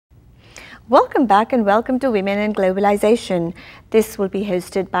Welcome back and welcome to Women and Globalization. This will be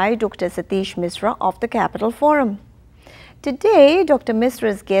hosted by Dr. Satish Misra of the Capital Forum. Today, Dr.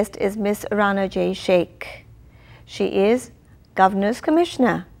 Misra's guest is Ms. Rana J. Shaikh. She is Governor's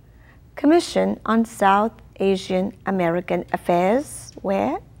Commissioner, Commission on South Asian American Affairs,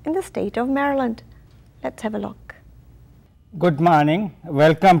 where? In the state of Maryland. Let's have a look. Good morning.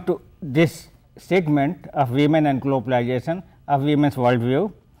 Welcome to this segment of Women and Globalization of Women's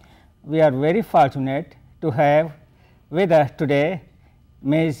Worldview. We are very fortunate to have with us today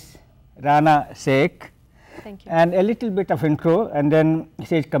Ms. Rana Shaikh. Thank you. And a little bit of intro, and then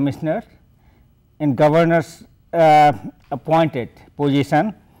she is Commissioner in Governor's appointed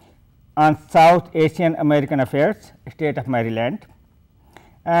position on South Asian American Affairs, State of Maryland.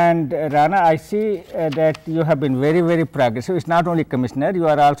 And Rana, I see that you have been very progressive. It's not only Commissioner, you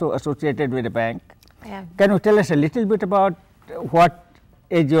are also associated with a bank. I am. Can you tell us a little bit about what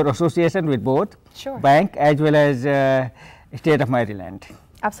is your association with both bank as well as State of Maryland?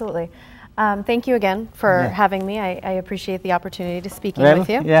 Absolutely. Thank you again for having me. I appreciate the opportunity to speak with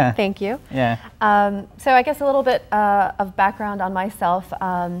you. Yeah. Thank you. Yeah. So I guess a little bit of background on myself.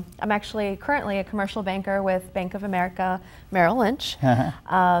 I'm actually currently a commercial banker with Bank of America Merrill Lynch.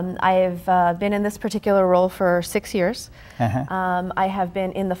 I've been in this particular role for 6 years. I have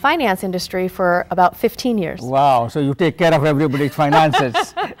been in the finance industry for about 15 years. Wow, so you take care of everybody's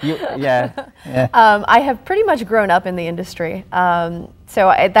finances. I have pretty much grown up in the industry.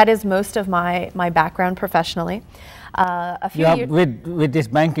 So that is most of my background professionally. A few years with this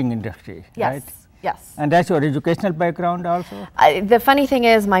banking industry, right? Yes. And that's your educational background also? The funny thing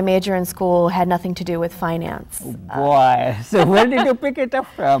is my major in school had nothing to do with finance. Boy, so where did you pick it up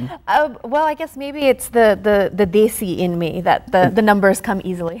from? Well, I guess maybe it's the desi in me that the numbers come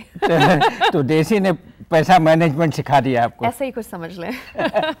easily. तो देसी ने पैसा management सिखा दिया आपको? ऐसे ही कुछ समझ लें.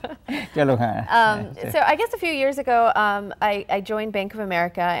 चलो हाँ. So I guess a few years ago, I joined Bank of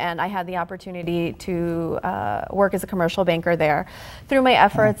America, and I had the opportunity to work as a commercial banker there. Through my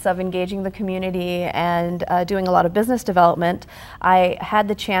efforts of engaging the community and doing a lot of business development, I had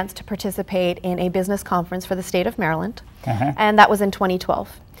the chance to participate in a business conference for the state of Maryland, and that was in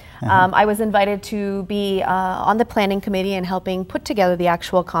 2012. I was invited to be on the planning committee and helping put together the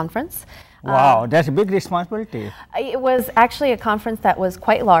actual conference. Wow, that's a big responsibility. It was actually a conference that was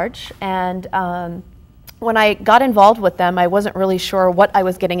quite large, and when I got involved with them, I wasn't really sure what I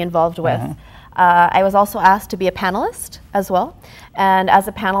was getting involved with. I was also asked to be a panelist as well, and as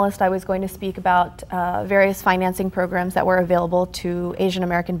a panelist I was going to speak about various financing programs that were available to Asian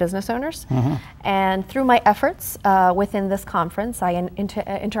American business owners. And through my efforts within this conference, I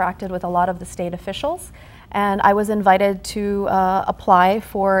interacted with a lot of the state officials, and I was invited to apply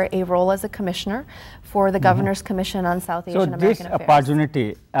for a role as a commissioner for the Governor's Commission on South Asian American Affairs. So this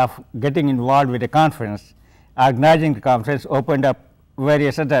opportunity of getting involved with a conference, organizing the conference, opened up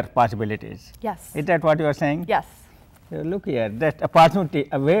various other possibilities. Yes. Is that what you are saying? Yes. So look here, that opportunity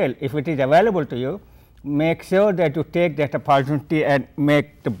if it is available to you, make sure that you take that opportunity and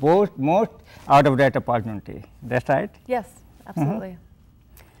make the most out of that opportunity. That's right? Yes, absolutely.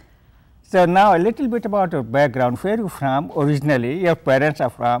 So now a little bit about your background. Where are you from originally? Your parents are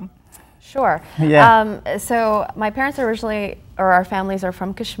from? Sure. Yeah. So my parents originally, or our families are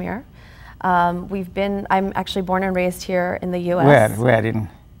from Kashmir. I'm actually born and raised here in the U.S. Where in?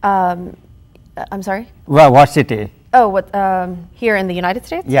 I'm sorry? Well, what city? Oh, here in the United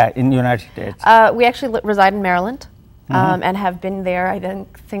States? Yeah, in the United States. We actually reside in Maryland and have been there, I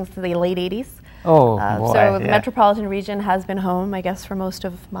think, since the late 80s. Oh, boy, so the metropolitan region has been home, I guess, for most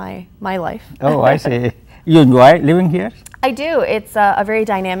of my life. Oh, I see. You enjoy living here? I do. It's a very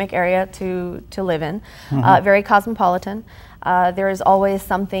dynamic area to live in, very cosmopolitan. There is always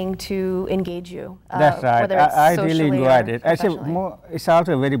something to engage you. That's right. Whether it's I really enjoyed it. It's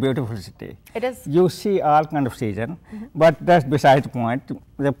also a very beautiful city. It is. You see all kind of season, but that's beside the point.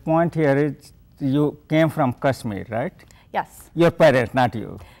 The point here is you came from Kashmir, right? Yes. Your parents, not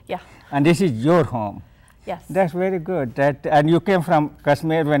you. Yeah. And this is your home. Yes. That's very good. And you came from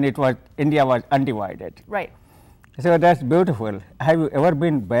Kashmir when India was undivided. Right. So that's beautiful. Have you ever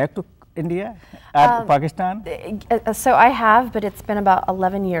been back to India or Pakistan? So I have, but it's been about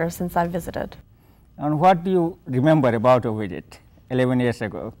 11 years since I visited. And what do you remember about your visit 11 years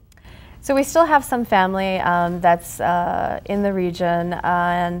ago? So we still have some family that's in the region,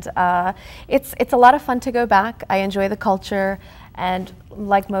 and it's a lot of fun to go back. I enjoy the culture, and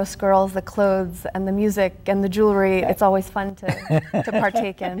like most girls, the clothes and the music and the jewelry, it's always fun to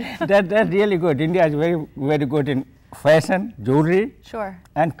partake in. That's really good. India is very good in fashion, jewelry, sure,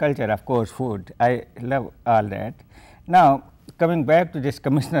 and culture, of course, food. I love all that. Now, coming back to this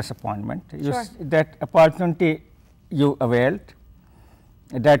commissioner's appointment, Sure. that opportunity you availed,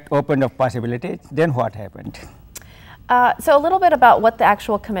 that opened up possibilities, then what happened? So a little bit about what the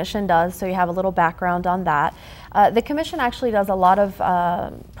actual commission does, so you have a little background on that. The commission actually does a lot of,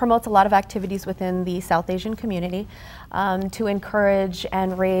 promotes a lot of activities within the South Asian community to encourage and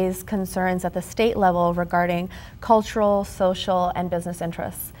raise concerns at the state level regarding cultural, social, and business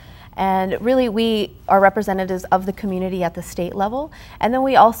interests. And really, we are representatives of the community at the state level, and then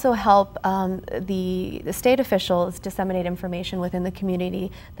we also help the state officials disseminate information within the community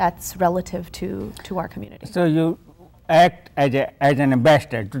that's relative to our community. So you act as an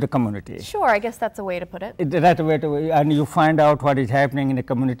ambassador to the community. Sure, I guess that's a way to put it. That's a way to, and you find out what is happening in the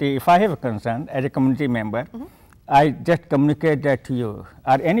community. If I have a concern as a community member, I just communicate that to you,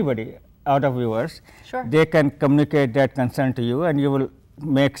 or anybody out of viewers. Sure. They can communicate that concern to you, and you will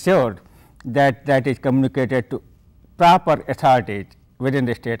make sure that that is communicated to proper authorities within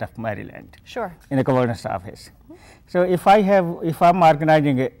the state of Maryland. Sure. In the governor's office. So if I'm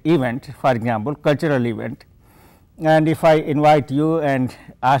organizing an event, for example, cultural event, and if I invite you and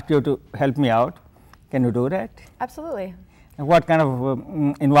ask you to help me out, can you do that? Absolutely. And what kind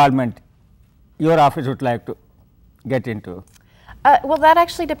of involvement your office would like to get into? Well, that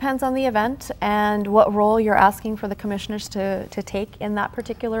actually depends on the event and what role you're asking for the commissioners to take in that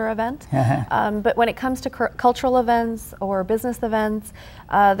particular event. But when it comes to cultural events or business events,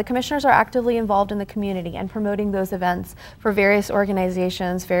 the commissioners are actively involved in the community and promoting those events for various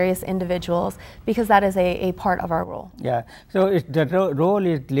organizations, various individuals, because that is a part of our role. Yeah. So the role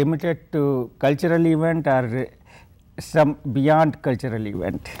is limited to cultural event or some beyond cultural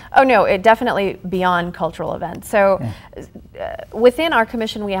event? Oh no, it definitely beyond cultural events. So within our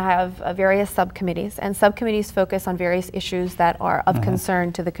commission we have various subcommittees, and subcommittees focus on various issues that are of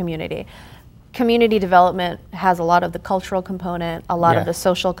concern to the community. Community development has a lot of the cultural component, a lot of the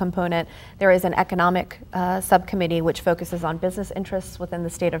social component. There is an economic subcommittee which focuses on business interests within the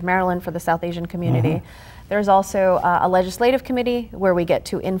state of Maryland for the South Asian community. There's also a legislative committee where we get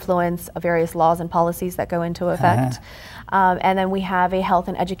to influence various laws and policies that go into effect. And then we have a health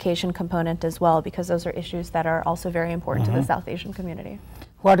and education component as well, because those are issues that are also very important to the South Asian community.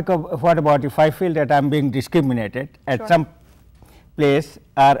 What about if I feel that I'm being discriminated at some place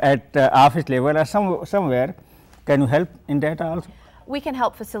or at office level or somewhere, can you help in that also? We can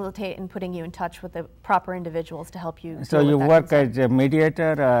help facilitate in putting you in touch with the proper individuals to help you. So you work as a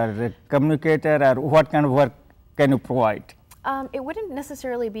mediator or a communicator, or what kind of work can you provide? It wouldn't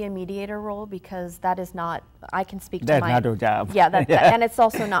necessarily be a mediator role, because that is not, I can speak That's to my... not your job. Yeah, and it's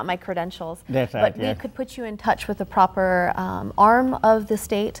also not my credentials. That's right, But we could put you in touch with the proper arm of the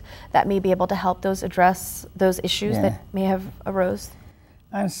state that may be able to help those address those issues that may have arose.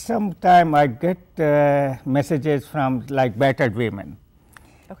 And sometimes I get messages from like battered women.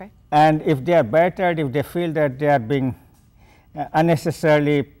 Okay. And if they are battered, if they feel that they are being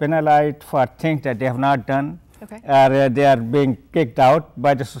unnecessarily penalized for things that they have not done, or they are being kicked out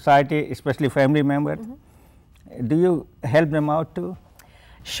by the society, especially family members, do you help them out too?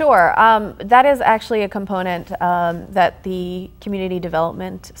 Sure. That is actually a component that the community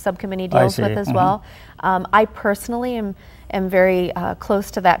development subcommittee deals with as well. I personally am very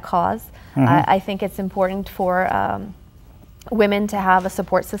close to that cause. I think it's important for women to have a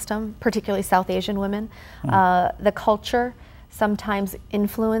support system, particularly South Asian women. The culture sometimes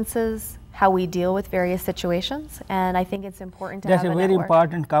influences how we deal with various situations, and I think it's important to have a network. That's a very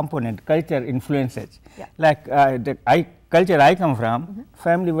important component. Culture influences. Like the culture I come from,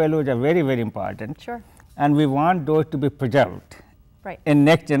 family values are very, very important. Sure. And we want those to be preserved in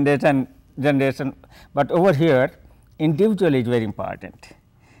next generation. But over here, individual is very important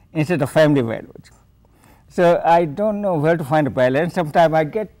instead of family values. So I don't know where to find a balance. Sometimes I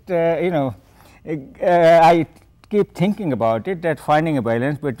get, I keep thinking about it, that finding a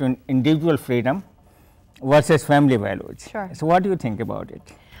balance between individual freedom versus family values. Sure. So what do you think about it?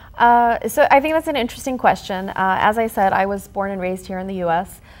 So I think that's an interesting question. As I said, I was born and raised here in the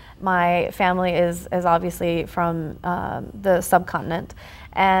U.S. My family is obviously from the subcontinent,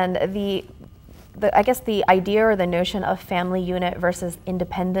 and I guess the idea or the notion of family unit versus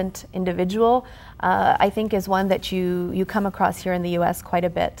independent individual, I think is one that you come across here in the U.S. quite a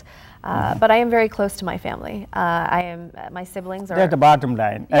bit. But I am very close to my family. My siblings are... That's the bottom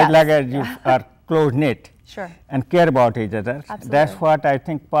line. Yes. As long as you are close-knit and care about each other. Absolutely. That's what I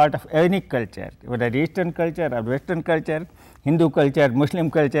think part of any culture, whether Eastern culture or Western culture, Hindu culture,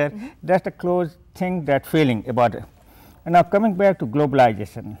 Muslim culture, that's the close thing, that feeling about it. And now coming back to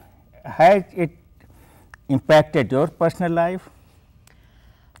globalization, has it impacted your personal life?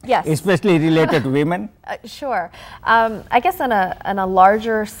 Yes. especially related to women? Sure. I guess on a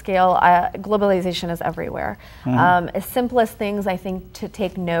larger scale, globalization is everywhere. As simplest things I think to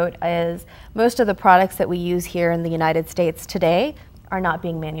take note is most of the products that we use here in the United States today are not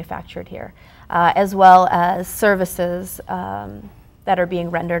being manufactured here, as well as services that are being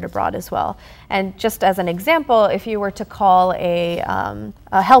rendered abroad as well. And just as an example, if you were to call a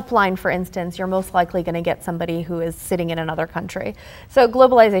helpline, for instance, you're most likely going to get somebody who is sitting in another country. So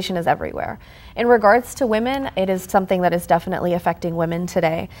globalization is everywhere. In regards to women, it is something that is definitely affecting women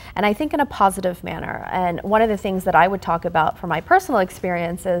today, and I think in a positive manner. And one of the things that I would talk about from my personal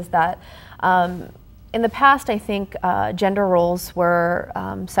experience is that in the past, I think gender roles were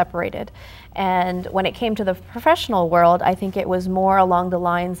separated. And when it came to the professional world, I think it was more along the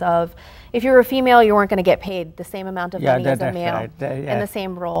lines of, if you were a female, you weren't going to get paid the same amount of money as a male in the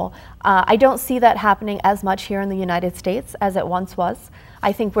same role. I don't see that happening as much here in the United States as it once was.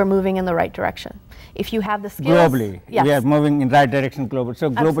 I think we're moving in the right direction. If you have the skills— Globally, yes. we are moving in the right direction globally.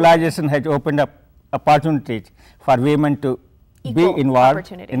 So globalization has opened up opportunities for women to Equal be involved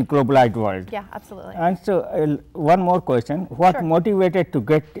opportunity. in globalized world. Yeah, absolutely. And so one more question, what Sure. motivated to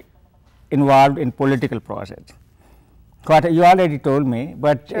get involved in political process? What you already told me,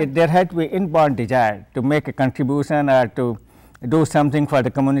 but Sure. there had to be inborn desire to make a contribution or to do something for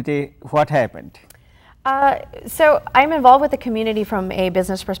the community. What happened? So I'm involved with the community from a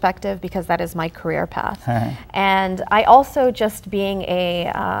business perspective because that is my career path. And I also, just being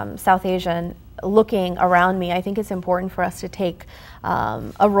a South Asian, looking around me, I think it's important for us to take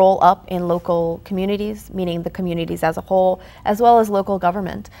a role up in local communities, meaning the communities as a whole, as well as local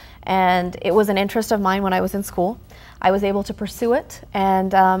government. And it was an interest of mine when I was in school. I was able to pursue it,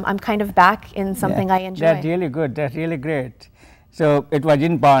 and I'm kind of back in something I enjoy. That's really good. That's really great. So it was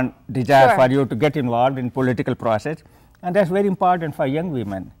inborn desire Sure. for you to get involved in political process, and that's very important for young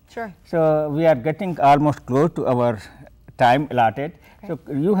women. Sure. So we are getting almost close to our time allotted. So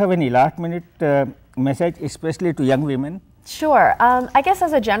you have any last minute message, especially to young women? Sure. I guess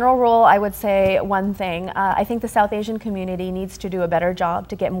as a general rule, I would say one thing. I think the South Asian community needs to do a better job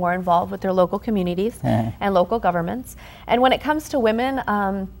to get more involved with their local communities and local governments. And when it comes to women,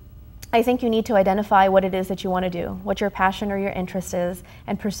 I think you need to identify what it is that you want to do, what your passion or your interest is,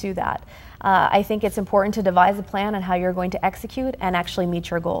 and pursue that. I think it's important to devise a plan on how you're going to execute and actually meet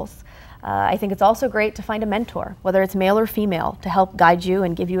your goals. I think it's also great to find a mentor, whether it's male or female, to help guide you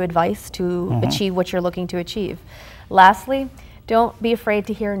and give you advice to achieve what you're looking to achieve. Lastly, don't be afraid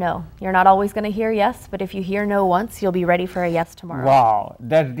to hear no. You're not always going to hear yes, but if you hear no once, you'll be ready for a yes tomorrow. Wow,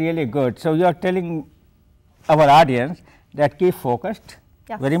 that's really good. So you are telling our audience that keep focused,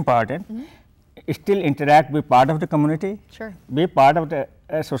 Yes. very important. Still interact, be part of the community, Sure. be part of the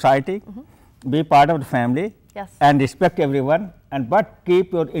society, be part of the family, Yes. and respect everyone, and but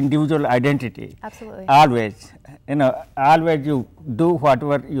keep your individual identity. Absolutely. Always, always you do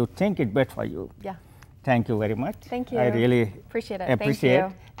whatever you think is best for you. Yeah. Thank you very much. Thank you. I really Appreciate it. Thank appreciate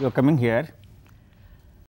you. your coming here.